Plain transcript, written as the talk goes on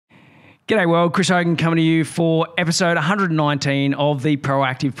G'day world, Chris Hogan coming to you for episode 119 of the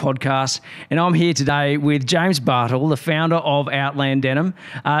Proactive Podcast. And I'm here today with James Bartle, the founder of Outland Denim,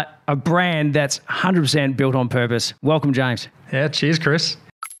 a brand that's 100% built on purpose. Welcome, James. Yeah, cheers, Chris.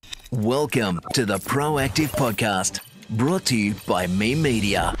 Welcome to the Proactive Podcast, brought to you by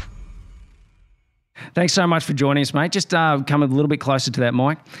MeMedia. Thanks so much for joining us, mate. Just come a little bit closer to that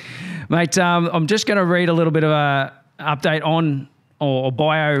mic. Mate, I'm just going to read a little bit of a update on or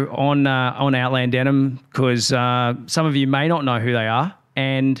bio on Outland Denim because some of you may not know who they are.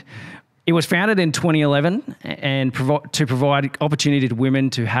 And it was founded in 2011 and to provide opportunity to women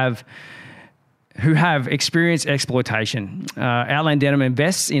who have experienced exploitation. Outland Denim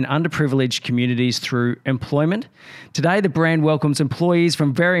invests in underprivileged communities through employment. Today, the brand welcomes employees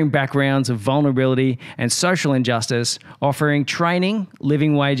from varying backgrounds of vulnerability and social injustice, offering training,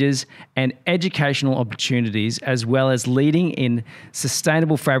 living wages, and educational opportunities, as well as leading in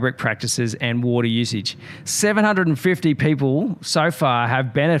sustainable fabric practices and water usage. 750 people so far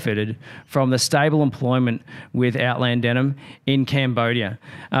have benefited from the stable employment with Outland Denim in Cambodia.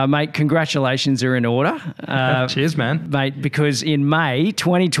 Mate, congratulations are in order. Cheers, man. Mate, because in May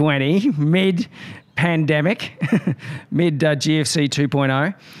 2020, mid-pandemic, mid-GFC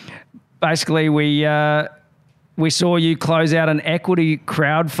 2.0, basically we saw you close out an equity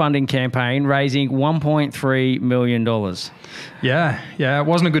crowdfunding campaign raising $1.3 million. Yeah, it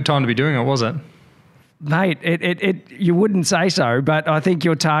wasn't a good time to be doing it, was it? Mate, you wouldn't say so, but I think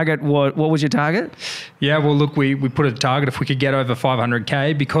your target, what was your target? Yeah, well, look, we put a target if we could get over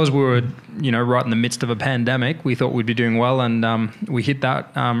 500K because we were, right in the midst of a pandemic. We thought we'd be doing well, and we hit that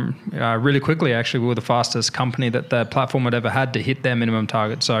really quickly. Actually, we were the fastest company that the platform had ever had to hit their minimum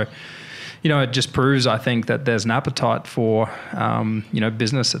target. So, it just proves, I think, that there's an appetite for,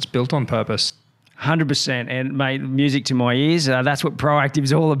 business that's built on purpose. 100%. And mate, music to my ears. That's what Proactive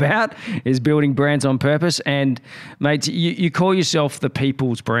is all about, is building brands on purpose. And mate, you call yourself the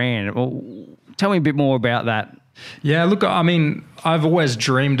people's brand. Well, tell me a bit more about that. Yeah, look, I mean, I've always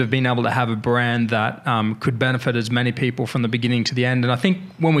dreamed of being able to have a brand that could benefit as many people from the beginning to the end. And I think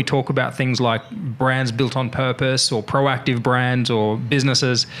when we talk about things like brands built on purpose or proactive brands or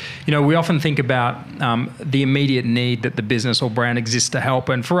businesses, we often think about the immediate need that the business or brand exists to help.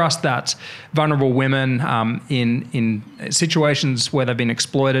 And for us, that's vulnerable women in situations where they've been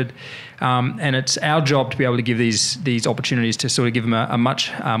exploited. And it's our job to be able to give these opportunities to sort of give them a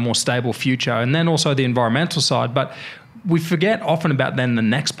much more stable future. And then also the environmental side. But we forget often about then the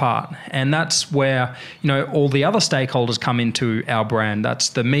next part, and that's where all the other stakeholders come into our brand. That's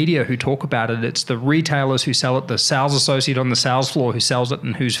the media who talk about it. It's the retailers who sell it, the sales associate on the sales floor who sells it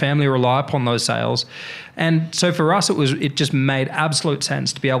and whose family rely upon those sales. And so for us, it just made absolute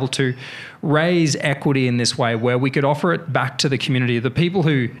sense to be able to raise equity in this way where we could offer it back to the community, the people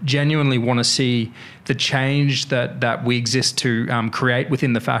who genuinely want to see the change that we exist to create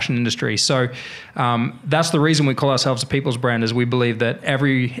within the fashion industry. So that's the reason we call ourselves a people's brand, is we believe that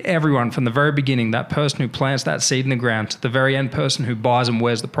everyone from the very beginning, that person who plants that seed in the ground to the very end person who buys and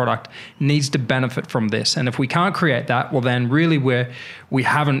wears the product, needs to benefit from this. And if we can't create that, well then really we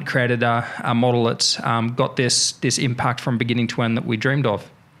haven't created a model that's got this impact from beginning to end that we dreamed of.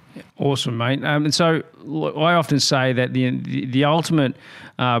 Awesome, mate. And so I often say that the ultimate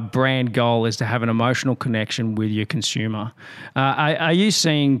brand goal is to have an emotional connection with your consumer. Are you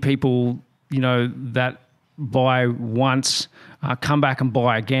seeing people, that buy once, come back and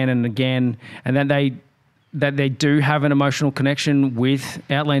buy again and again, and then that they do have an emotional connection with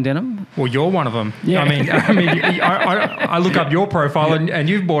Outland Denim? Well, you're one of them. Yeah. I look up your profile and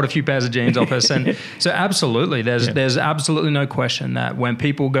you've bought a few pairs of jeans off us. And so absolutely, there's absolutely no question that when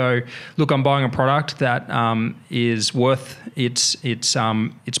people go, look, I'm buying a product that is worth its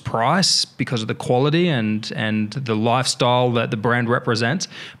price because of the quality and the lifestyle that the brand represents.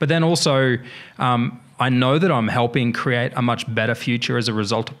 But then also, I know that I'm helping create a much better future as a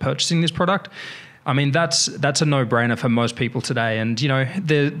result of purchasing this product. I mean, that's a no-brainer for most people today. And,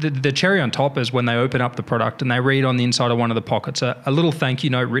 the cherry on top is when they open up the product and they read on the inside of one of the pockets a little thank you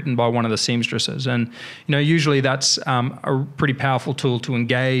note written by one of the seamstresses. And, usually that's a pretty powerful tool to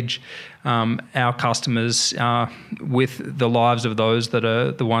engage our customers with the lives of those that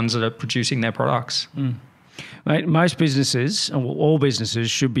are the ones that are producing their products. Mm. Mate, most businesses, all businesses,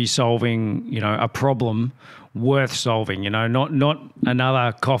 should be solving, a problem worth solving. Not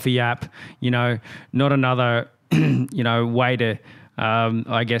another coffee app. Not another, way to,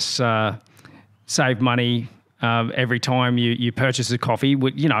 save money every time you purchase a coffee.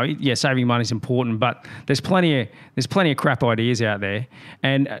 Saving money is important, but there's plenty of crap ideas out there,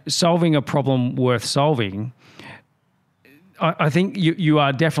 and solving a problem worth solving, I think you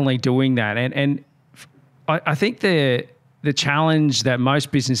are definitely doing that, and I think the challenge that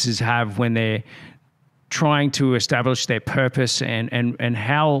most businesses have when they're trying to establish their purpose and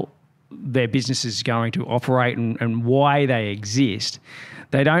how their business is going to operate and why they exist,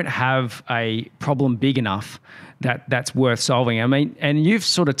 they don't have a problem big enough that's worth solving. I mean, and you've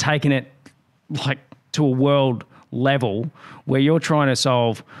sort of taken it like to a world level where you're trying to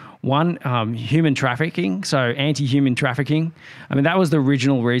solve one, human trafficking, so anti-human trafficking. I mean, that was the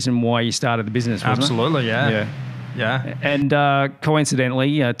original reason why you started the business, wasn't Absolutely, it? Yeah. And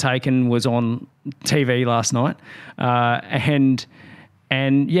coincidentally, Taken was on TV last night, and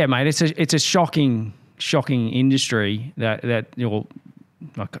yeah, mate, it's a shocking industry that you'll.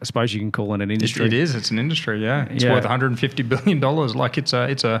 I suppose you can call it an industry. It is. It's an industry. Yeah, it's worth $150 billion. Like it's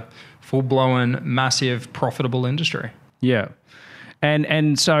a full-blown, massive, profitable industry. Yeah, and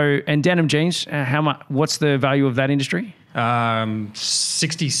denim jeans. How much? What's the value of that industry?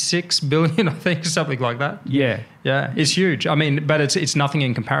 66 billion, I think, something like that. Yeah, it's huge. I mean, but it's nothing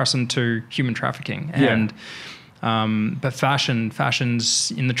in comparison to human trafficking. And but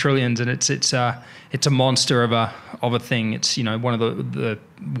fashion's in the trillions, and it's a monster of a thing. It's one of the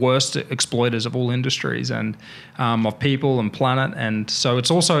worst exploiters of all industries and of people and planet, and so it's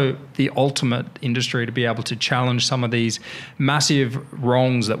also the ultimate industry to be able to challenge some of these massive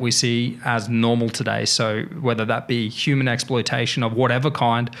wrongs that we see as normal today. So whether that be human exploitation of whatever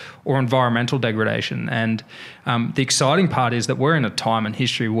kind or environmental degradation, and the exciting part is that we're in a time in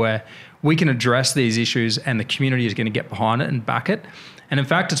history where we can address these issues and the community is going to get behind it and back it. And in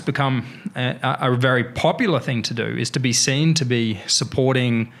fact, it's become a very popular thing to do, is to be seen to be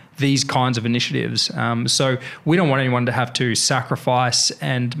supporting these kinds of initiatives. So we don't want anyone to have to sacrifice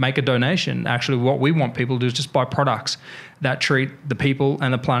and make a donation. Actually, what we want people to do is just buy products that treat the people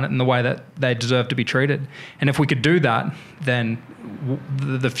and the planet in the way that they deserve to be treated. And if we could do that, then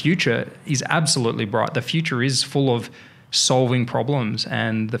the future is absolutely bright. The future is full of solving problems,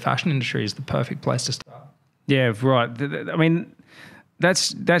 and the fashion industry is the perfect place to start. Yeah, right. I mean,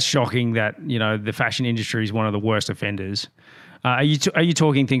 that's shocking that the fashion industry is one of the worst offenders. Are you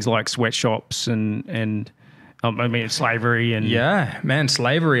talking things like sweatshops and I mean slavery and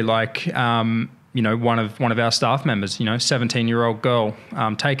slavery, like one of our staff members, 17-year-old girl,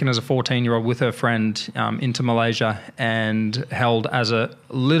 taken as a 14-year-old with her friend into Malaysia and held as a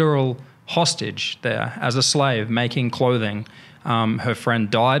literal hostage there as a slave making clothing. Her friend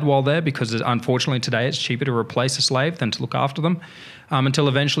died while there because unfortunately today it's cheaper to replace a slave than to look after them, until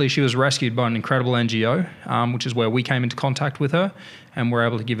eventually she was rescued by an incredible NGO, which is where we came into contact with her and were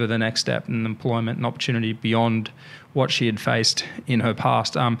able to give her the next step in employment and opportunity beyond what she had faced in her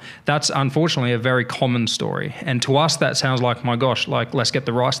past. That's unfortunately a very common story. And to us, that sounds like, my gosh, like let's get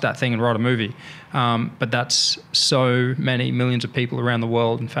the rights to that thing and write a movie. But that's so many millions of people around the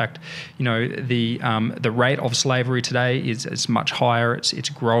world. In fact, the rate of slavery today is much higher. It's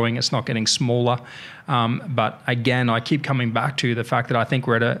growing. It's not getting smaller. But again, I keep coming back to the fact that I think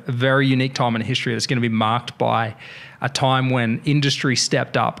we're at a very unique time in history that's going to be marked by a time when industry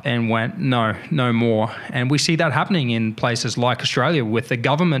stepped up and went, no more. And we see that happening in places like Australia with the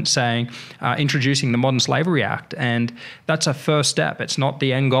government saying, introducing the Modern Slavery Act. And that's a first step. It's not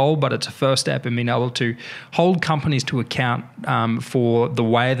the end goal, but it's a first step in being able to hold companies to account for the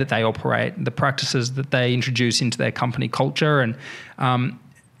way that they operate, the practices that they introduce into their company culture.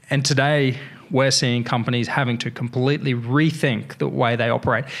 And today, we're seeing companies having to completely rethink the way they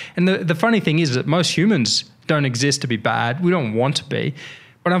operate. And the funny thing is that most humans don't exist to be bad. We don't want to be.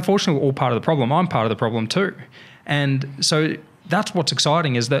 But unfortunately, we're all part of the problem. I'm part of the problem too. And so that's what's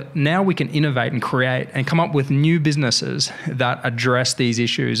exciting, is that now we can innovate and create and come up with new businesses that address these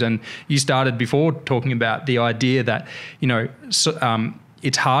issues. And you started before talking about the idea that,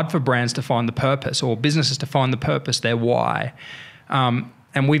 it's hard for brands to find the purpose or businesses to find the purpose, their why.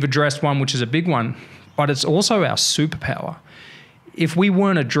 And we've addressed one, which is a big one, but it's also our superpower. If we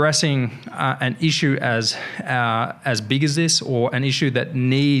weren't addressing an issue as big as this, or an issue that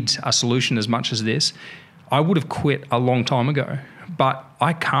needs a solution as much as this, I would have quit a long time ago. But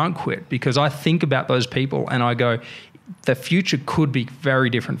I can't quit, because I think about those people and I go, the future could be very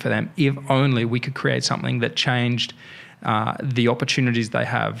different for them if only we could create something that changed the opportunities they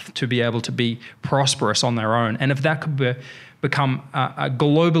have to be able to be prosperous on their own. And if that could become a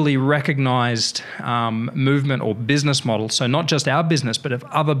globally recognized movement or business model, so not just our business, but if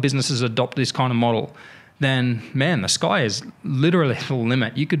other businesses adopt this kind of model, then, man, the sky is literally the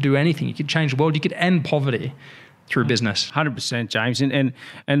limit. You could do anything. You could change the world. You could end poverty. through business. 100%, James, and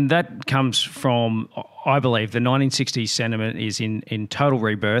that comes from, I believe, the 1960s sentiment is in total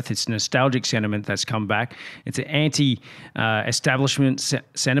rebirth. It's nostalgic sentiment that's come back. It's an anti-establishment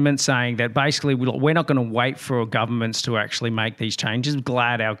sentiment, saying that basically we're not going to wait for governments to actually make these changes.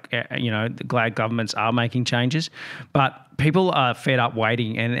 Glad governments are making changes, but people are fed up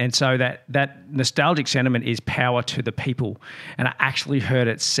waiting, and so that nostalgic sentiment is power to the people. And I actually heard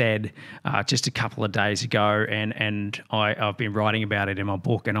it said just a couple of days ago, and I've been writing about it in my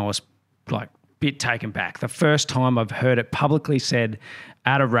book, and I was like a bit taken back. The first time I've heard it publicly said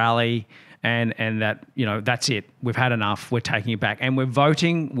at a rally, and that, that's it. We've had enough. We're taking it back, and we're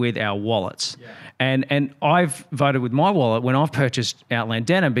voting with our wallets. Yeah. And I've voted with my wallet when I've purchased Outland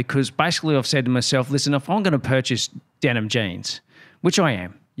Denim, because basically I've said to myself, listen, if I'm going to purchase denim jeans, which I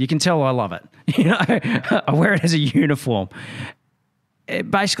am, you can tell I love it. I wear it as a uniform.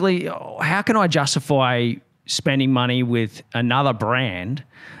 Basically, how can I justify spending money with another brand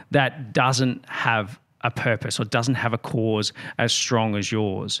that doesn't have a purpose or doesn't have a cause as strong as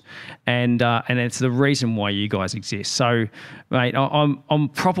yours? And it's the reason why you guys exist. So, mate, I'm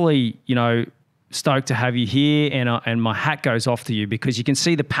properly, stoked to have you here, and my hat goes off to you, because you can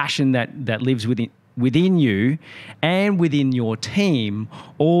see the passion that lives within you and within your team,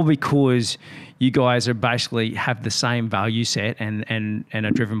 all because you guys are basically have the same value set and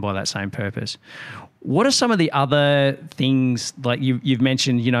are driven by that same purpose. What are some of the other things, like you've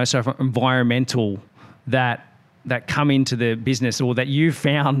mentioned, so from environmental, that come into the business, or that you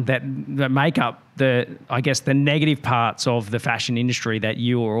found that make up the negative parts of the fashion industry that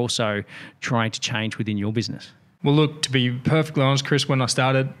you are also trying to change within your business? Well, look, to be perfectly honest, Chris, when I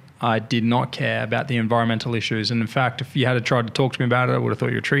started, I did not care about the environmental issues. And in fact, if you had tried to talk to me about it, I would have thought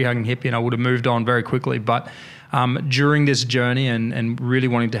you were a tree-hugging hippie, and I would have moved on very quickly. But during this journey and really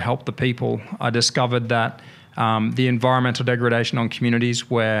wanting to help the people, I discovered that the environmental degradation on communities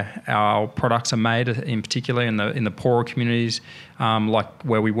where our products are made, in particular in the poorer communities, like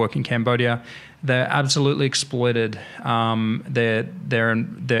where we work in Cambodia, they're absolutely exploited. Their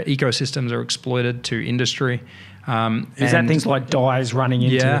ecosystems are exploited to industry. Is that things like dyes running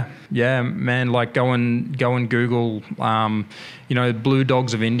into? Yeah, man. Like go and Google, blue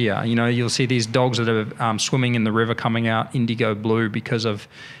dogs of India. You'll see these dogs that are swimming in the river coming out indigo blue because of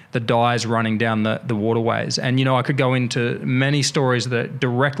the dyes running down the waterways. And, I could go into many stories that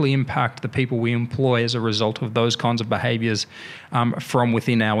directly impact the people we employ as a result of those kinds of behaviors from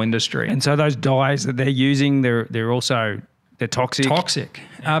within our industry. And so those dyes that they're using, they're also... They're toxic. Toxic,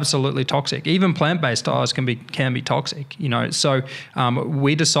 absolutely toxic. Even plant-based dyes can be toxic. So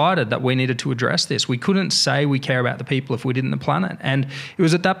we decided that we needed to address this. We couldn't say we care about the people if we didn't the planet. And it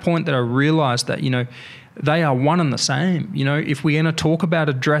was at that point that I realised that they are one and the same. If we're going to talk about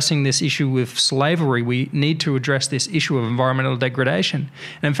addressing this issue with slavery, we need to address this issue of environmental degradation.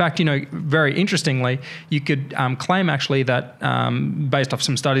 And in fact, very interestingly, you could claim actually that based off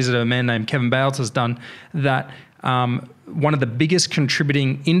some studies that a man named Kevin Bales has done, that one of the biggest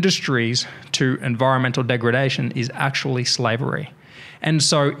contributing industries to environmental degradation is actually slavery. And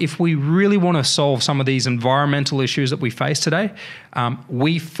so if we really want to solve some of these environmental issues that we face today,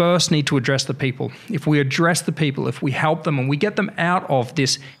 we first need to address the people. If we address the people, if we help them and we get them out of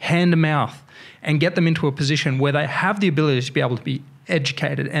this hand-to-mouth and get them into a position where they have the ability to be able to be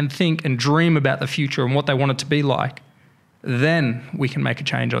educated and think and dream about the future and what they want it to be like, then we can make a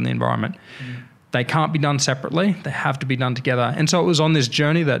change on the environment. They can't be done separately. They have to be done together. And so it was on this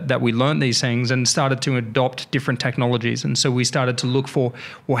journey that we learned these things and started to adopt different technologies. And so we started to look for,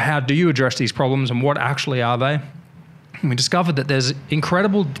 well, how do you address these problems and what actually are they? And we discovered that there's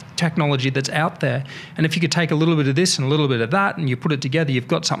incredible technology that's out there. And if you could take a little bit of this and a little bit of that and you put it together, you've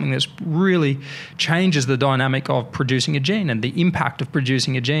got something that's really changes the dynamic of producing a jean and the impact of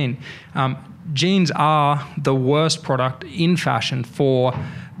producing a jean. Jeans are the worst product in fashion for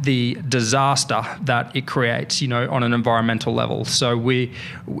the disaster that it creates, on an environmental level. So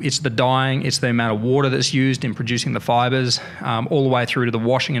it's the dyeing, it's the amount of water that's used in producing the fibers, all the way through to the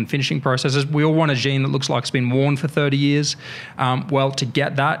washing and finishing processes. We all want a jean that looks like it's been worn for 30 years. Well, to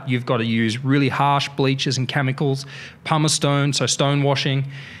get that, you've got to use really harsh bleaches and chemicals, pumice stone, so stone washing,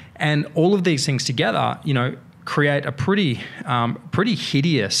 and all of these things together, create a pretty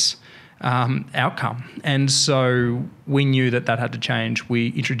hideous outcome. And so we knew that had to change. We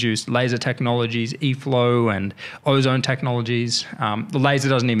introduced laser technologies, e-flow and ozone technologies. The laser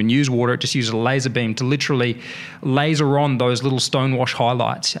doesn't even use water. It just uses a laser beam to literally laser on those little stonewash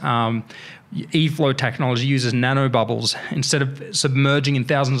highlights. E-flow technology uses nanobubbles. Instead of submerging in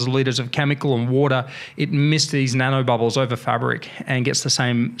thousands of liters of chemical and water, it mists these nanobubbles over fabric and gets the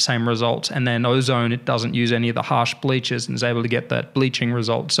same results. And then ozone, it doesn't use any of the harsh bleaches and is able to get that bleaching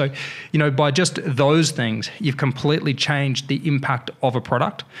result. So, by just those things, you've completely changed the impact of a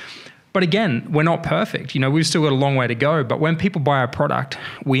product. But again, we're not perfect. We've still got a long way to go. But when people buy our product,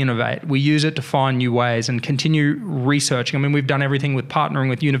 we innovate. We use it to find new ways and continue researching. I mean, we've done everything with partnering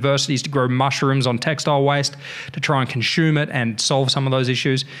with universities to grow mushrooms on textile waste to try and consume it and solve some of those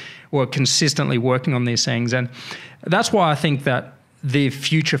issues. We're consistently working on these things. And that's why I think that the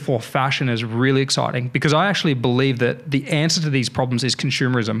future for fashion is really exciting, because I actually believe that the answer to these problems is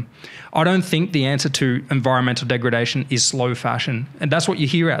consumerism. I don't think the answer to environmental degradation is slow fashion. And that's what you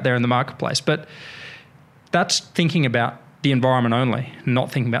hear out there in the marketplace. But that's thinking about the environment only,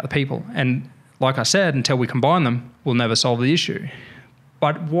 not thinking about the people. And like I said, until we combine them, we'll never solve the issue.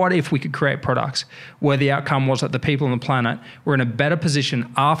 But what if we could create products where the outcome was that the people on the planet were in a better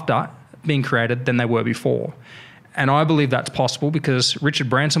position after being created than they were before? And I believe that's possible because Richard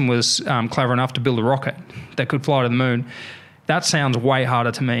Branson was clever enough to build a rocket that could fly to the moon. That sounds way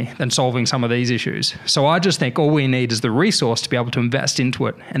harder to me than solving some of these issues. So I just think all we need is the resource to be able to invest into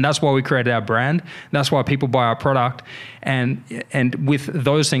it. And that's why we created our brand. That's why people buy our product. And with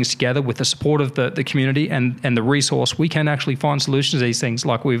those things together, with the support of the community and the resource, we can actually find solutions to these things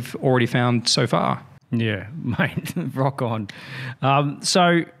like we've already found so far. Yeah, mate, rock on.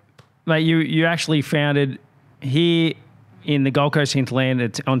 So, mate, you actually founded here in the Gold Coast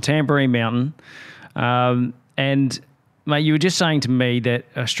hinterland on Tamborine Mountain. And, mate, you were just saying to me that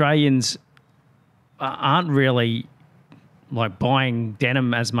Australians aren't really like buying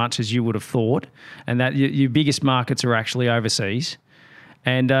denim as much as you would have thought, and that your biggest markets are actually overseas.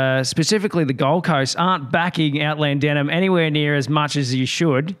 And specifically the Gold Coast aren't backing Outland Denim anywhere near as much as you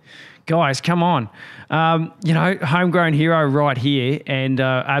should. Guys, come on. Homegrown hero right here, and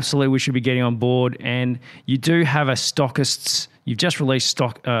absolutely we should be getting on board. And you do have a stockists. You've just released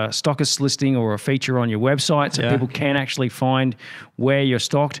stockist listing or a feature on your website so people can actually find where you're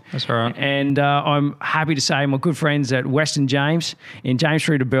stocked. That's right. And I'm happy to say my good friends at Western James in James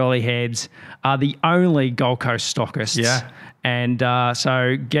Street to Burleigh Heads are the only Gold Coast stockists. Yeah. And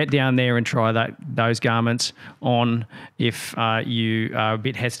so get down there and try those garments on if you are a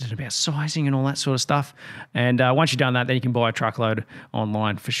bit hesitant about sizing and all that sort of stuff. And once you've done that, then you can buy a truckload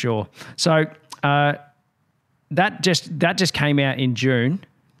online for sure. So that just came out in June.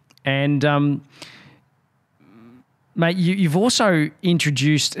 And mate, you've also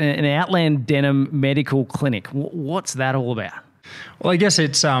introduced an Outland Denim medical clinic. What's that all about? Well, I guess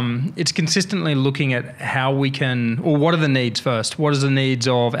it's consistently looking at how we can, or what are the needs first? What is the needs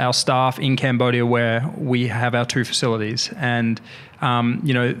of our staff in Cambodia where we have our two facilities? And,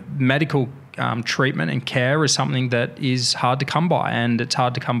 medical treatment and care is something that is hard to come by, and it's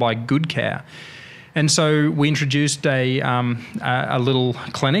hard to come by good care. And so we introduced a little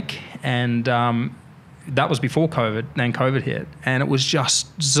clinic, and that was before COVID, then COVID hit. And it was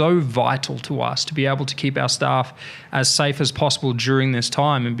just so vital to us to be able to keep our staff as safe as possible during this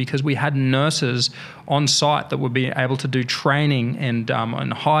time. And because we had nurses on site that would be able to do training and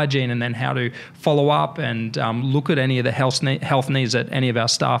hygiene, and then how to follow up and look at any of the health needs that any of our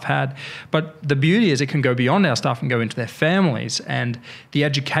staff had. But the beauty is it can go beyond our staff and go into their families, and the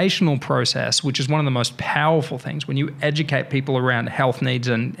educational process, which is one of the most powerful things when you educate people around health needs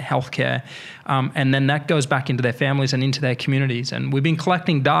and healthcare, and then that goes back into their families and into their communities. And we've been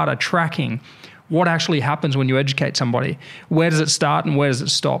collecting data, tracking what actually happens when you educate somebody. Where does it start and where does it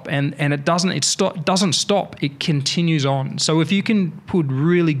stop? And it doesn't stop. It continues on. So if you can put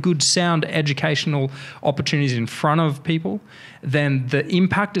really good, sound educational opportunities in front of people, then the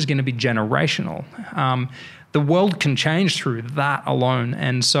impact is going to be generational. The world can change through that alone.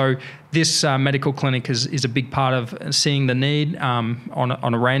 And so this medical clinic is a big part of seeing the need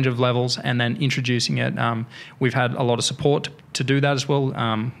on a range of levels, and then introducing it. We've had a lot of support to do that as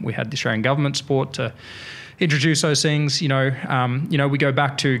well. We had the Australian government support to introduce those things. We go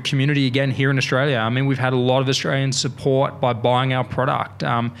back to community again here in Australia. I mean, we've had a lot of Australian support by buying our product.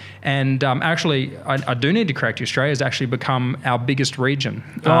 Actually, I do need to correct you. Australia has actually become our biggest region,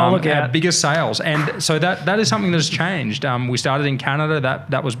 our biggest sales. And so that is something that has changed. We started in Canada.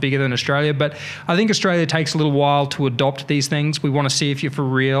 That was bigger than Australia. But I think Australia takes a little while to adopt these things. We want to see if you're for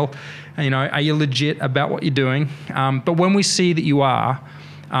real. Are you legit about what you're doing? But when we see that you are,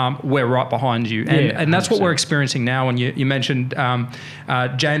 we're right behind you. And that's what we're experiencing now. And you mentioned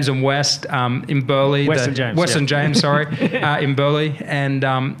James and West in Burleigh. West and James, sorry, in Burleigh. And,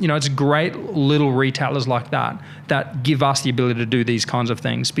 it's great little retailers like that give us the ability to do these kinds of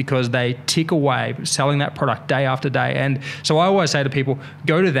things because they tick away selling that product day after day. And so I always say to people,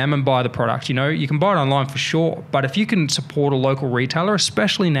 go to them and buy the product. You can buy it online for sure, but if you can support a local retailer,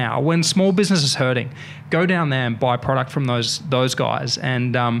 especially now when small business is hurting, go down there and buy product from those guys.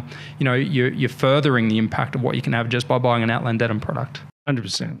 And, you're furthering the impact of what you can have just by buying an Outland Denim product.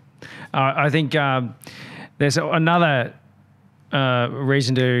 100%. I think there's another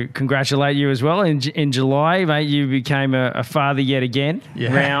reason to congratulate you as well. In July, mate, you became a father yet again.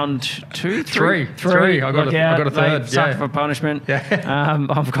 Yeah. Round 2, 3. Three. I got a third. Suck for punishment. Yeah.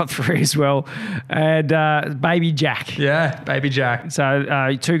 I've got 3 as well. And baby Jack. Yeah, baby Jack.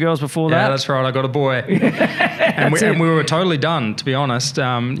 So 2 girls before that? Yeah, that's right. I got a boy. and we were totally done, to be honest.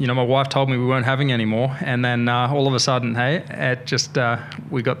 My wife told me we weren't having any more. And then all of a sudden,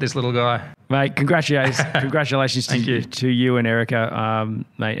 we got this little guy. Mate, congratulations to you and Erica,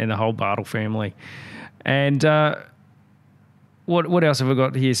 mate, and the whole Bartle family. And what else have I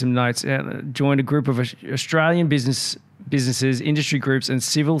got here? Some notes. Joined a group of Australian businesses, industry groups and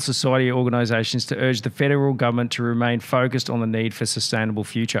civil society organisations to urge the federal government to remain focused on the need for a sustainable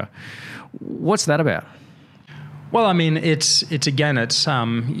future. What's that about? Well, I mean, it's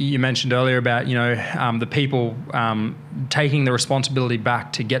you mentioned earlier about, the people taking the responsibility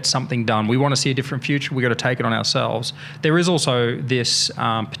back to get something done. We want to see a different future. We've got to take it on ourselves. There is also this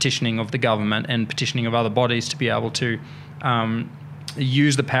petitioning of the government and petitioning of other bodies to be able to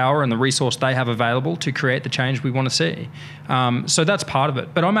use the power and the resource they have available to create the change we want to see. So that's part of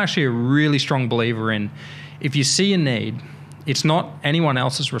it. But I'm actually a really strong believer in if you see a need, it's not anyone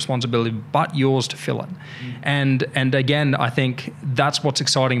else's responsibility but yours to fill it. And again, I think that's what's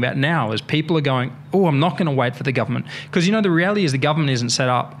exciting about now is people are going, oh, I'm not going to wait for the government. Because, the reality is the government isn't set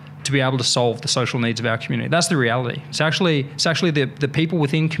up to be able to solve the social needs of our community. That's the reality. It's actually the people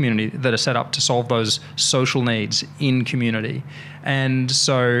within community that are set up to solve those social needs in community. And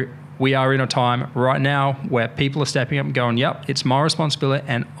so we are in a time right now where people are stepping up and going, yep, it's my responsibility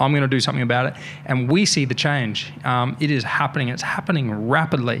and I'm going to do something about it. And we see the change. It is happening. It's happening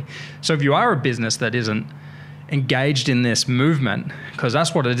rapidly. So if you are a business that isn't engaged in this movement, because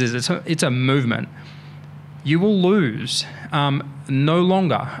that's what it is, it's a movement, you will lose. No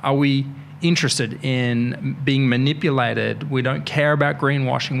longer are we interested in being manipulated. We don't care about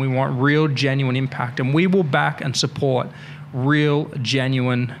greenwashing. We want real, genuine impact. And we will back and support real,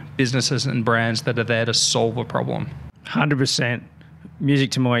 genuine businesses and brands that are there to solve a problem. 100%.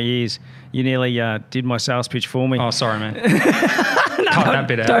 Music to my ears. You nearly did my sales pitch for me. Oh, sorry, man. Cut that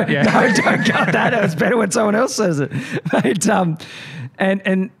bit out. Don't cut that out. It's better when someone else says it. Mate,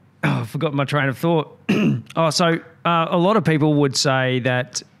 I forgot my train of thought. A lot of people would say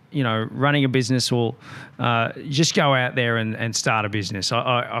that, running a business will just go out there and start a business.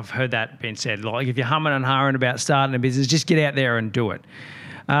 I've heard that being said. Like if you're humming and hawing about starting a business, just get out there and do it.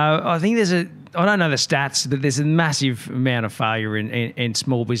 I think I don't know the stats, but there's a massive amount of failure in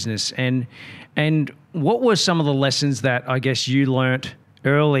small business. And what were some of the lessons that I guess you learnt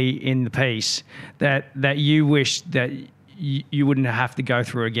early in the piece that you wish that you wouldn't have to go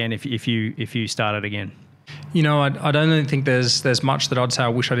through again if you started again? I don't think there's much that I'd say I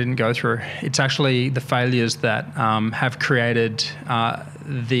wish I didn't go through. It's actually the failures that have created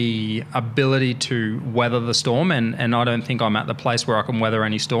the ability to weather the storm. And I don't think I'm at the place where I can weather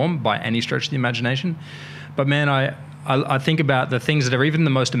any storm by any stretch of the imagination. But man, I think about the things that are even the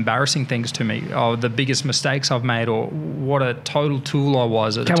most embarrassing things to me, or the biggest mistakes I've made, or what a total tool I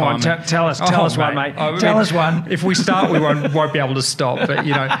was at the time. Come on, tell us one, mate. Tell us one. If we start, we won't be able to stop. But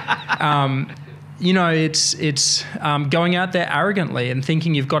it's going out there arrogantly and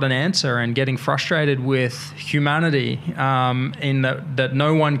thinking you've got an answer and getting frustrated with humanity in that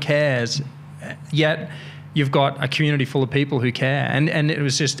no one cares, yet you've got a community full of people who care. And it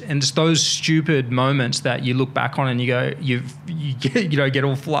was just those stupid moments that you look back on and you go, you get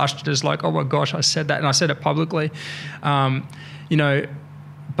all flushed, just like, oh my gosh, I said that, and I said it publicly, but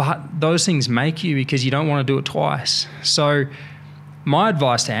those things make you, because you don't want to do it twice. So my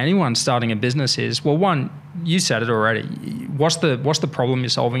advice to anyone starting a business is, well, one, you said it already. What's the problem you're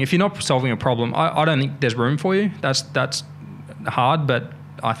solving? If you're not solving a problem, I don't think there's room for you. That's hard, but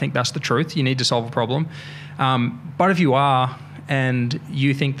I think that's the truth. You need to solve a problem. But if you are, and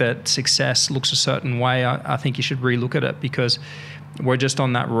you think that success looks a certain way, I think you should relook at it, because we're just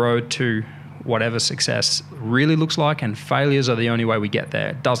on that road to whatever success really looks like, and failures are the only way we get there.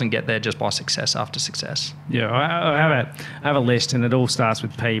 It doesn't get there just by success after success. Yeah, I have a list, and it all starts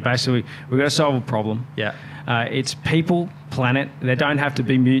with P. Basically, we've got to solve a problem. Yeah. It's people, planet. They don't have to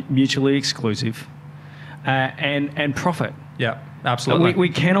be mutually exclusive, and profit. Yeah, absolutely. We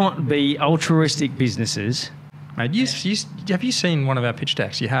cannot be altruistic businesses. Mate, have you seen one of our pitch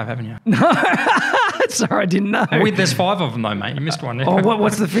decks? You have, haven't you? Sorry, I didn't know. There's 5 of them though, mate. You missed one. Oh,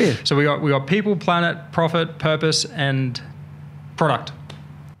 what's the 5th? So we got people, planet, profit, purpose, and product.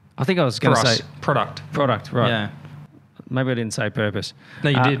 I think I was going to say product. Product, right? Yeah. Maybe I didn't say purpose. No,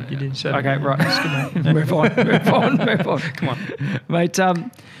 you did. You did. So okay, right. That's good, mate. Move on. Come on, mate.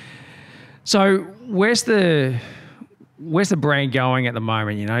 So where's the brand going at the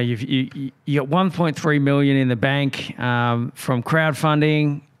moment? You know, you got 1.3 million in the bank from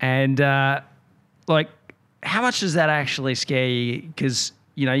crowdfunding, and like, how much does that actually scare you? Because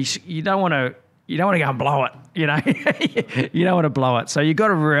you know you don't want to go and blow it. You know, you don't want to blow it. So you've got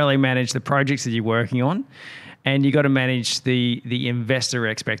to really manage the projects that you're working on, and you've got to manage the investor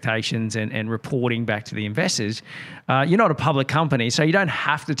expectations and reporting back to the investors. You're not a public company, so you don't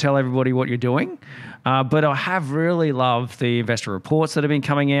have to tell everybody what you're doing. But I have really loved the investor reports that have been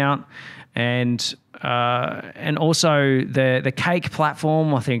coming out, and also the cake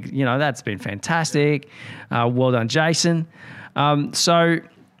platform. I think that's been fantastic. Well done, Jason. So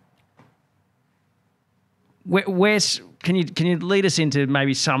where's can you lead us into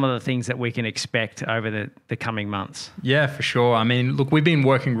maybe some of the things that we can expect over the coming months? Yeah, for sure. I mean, look, we've been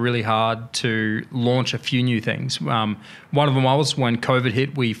working really hard to launch a few new things. One of them was when COVID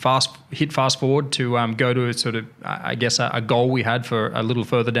hit, we hit fast forward to go to a sort of, I guess, a goal we had for a little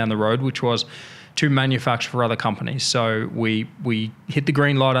further down the road, which was to manufacture for other companies. So we hit the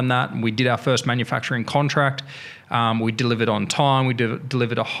green light on that, and we did our first manufacturing contract. We delivered on time. We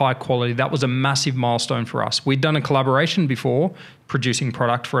delivered a high quality. That was a massive milestone for us. We'd done a collaboration before, producing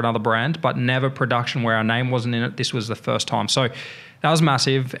product for another brand, but never production where our name wasn't in it. This was the first time. So that was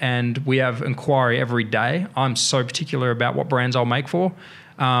massive, and we have inquiry every day. I'm so particular about what brands I'll make for.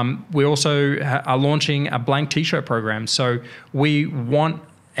 We also are launching a blank T-shirt program. So we want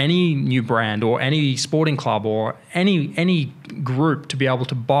any new brand or any sporting club or any group to be able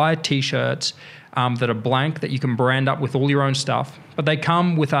to buy T-shirts that are blank, that you can brand up with all your own stuff. But they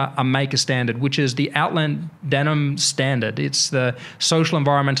come with a maker standard, which is the Outland Denim standard. It's the social,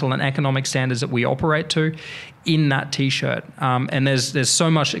 environmental, and economic standards that we operate to in that T-shirt. And there's so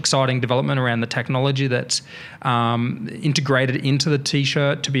much exciting development around the technology that's integrated into the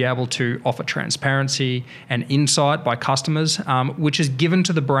T-shirt to be able to offer transparency and insight by customers, which is given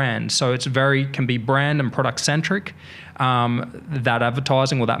to the brand. So it's can be brand and product centric. That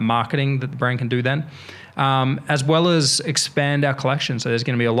advertising or that marketing that the brand can do then, as well as expand our collection. So there's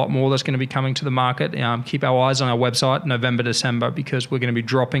going to be a lot more that's going to be coming to the market. Keep our eyes on our website November, December, because we're going to be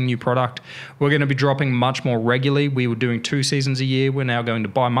dropping new product. We're going to be dropping much more regularly. We were doing 2 seasons a year. We're now going to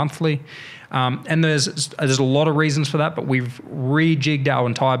bi-monthly. And there's a lot of reasons for that, but we've rejigged our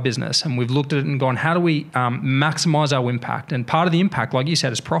entire business, and we've looked at it and gone, how do we maximize our impact? And part of the impact, like you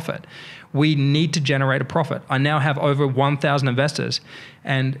said, is profit. We need to generate a profit. I now have over 1,000 investors,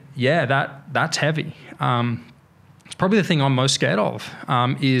 and that's heavy. It's probably the thing I'm most scared of,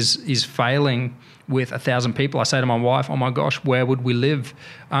 is failing with 1,000 people. I say to my wife, oh my gosh, where would we live?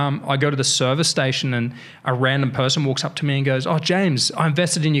 I go to the service station and a random person walks up to me and goes, oh, James, I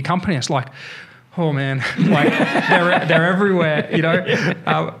invested in your company. It's like, oh man, like they're everywhere,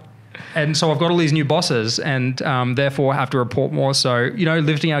 and so I've got all these new bosses, and therefore have to report more. So,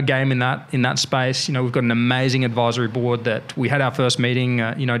 lifting our game in that space. We've got an amazing advisory board that we had our first meeting,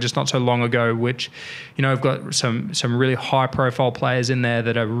 just not so long ago, which, we've got some really high profile players in there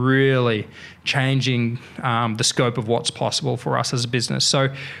that are really changing the scope of what's possible for us as a business.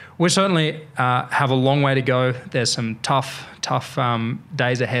 So we certainly have a long way to go. There's some tough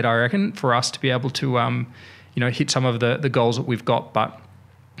days ahead, I reckon, for us to be able to, hit some of the goals that we've got. But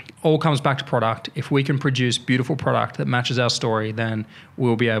all comes back to product. If we can produce beautiful product that matches our story, then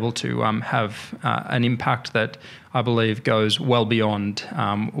we'll be able to have an impact that I believe goes well beyond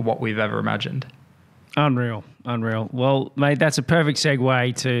what we've ever imagined. Unreal. Well, mate, that's a perfect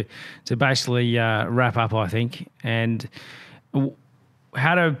segue to basically wrap up, I think. And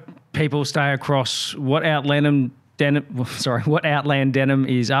how do people stay across what Outland Denim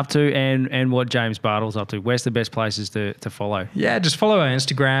is up to, and what James Bartle's up to? Where's the best places to follow? Yeah, just follow our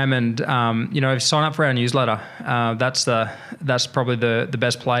Instagram, and sign up for our newsletter. That's probably the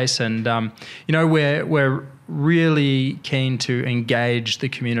best place. And we're really keen to engage the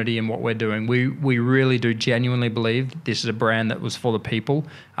community in what we're doing. We really do genuinely believe this is a brand that was for the people.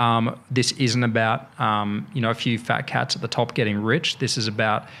 This isn't about a few fat cats at the top getting rich. This is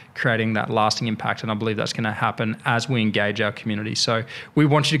about creating that lasting impact, and I believe that's going to happen as we engage our community. So we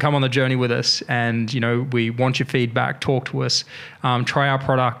want you to come on the journey with us, and we want your feedback. Talk to us. Try our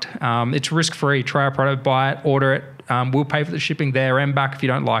product. It's risk-free. Try our product, buy it, order it. We'll pay for the shipping there and back if you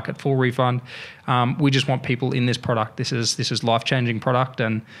don't like it, full refund. We just want people in this product. This is life-changing product,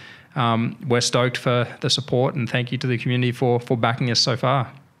 and we're stoked for the support, and thank you to the community for backing us so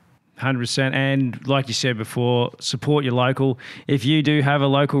far. 100%. And like you said before, support your local. If you do have a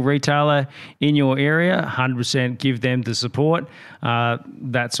local retailer in your area, 100% give them the support.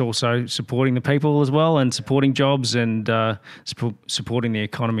 That's also supporting the people as well, and supporting jobs, and supporting the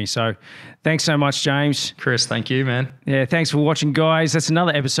economy. So thanks so much, James. Chris, thank you, man. Yeah, thanks for watching, guys. That's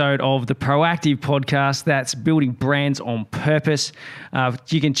another episode of the Proactive Podcast. That's building brands on purpose.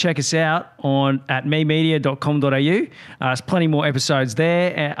 You can check us out at memedia.com.au. There's plenty more episodes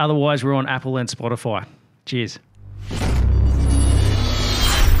there. Otherwise, we're on Apple and Spotify. Cheers.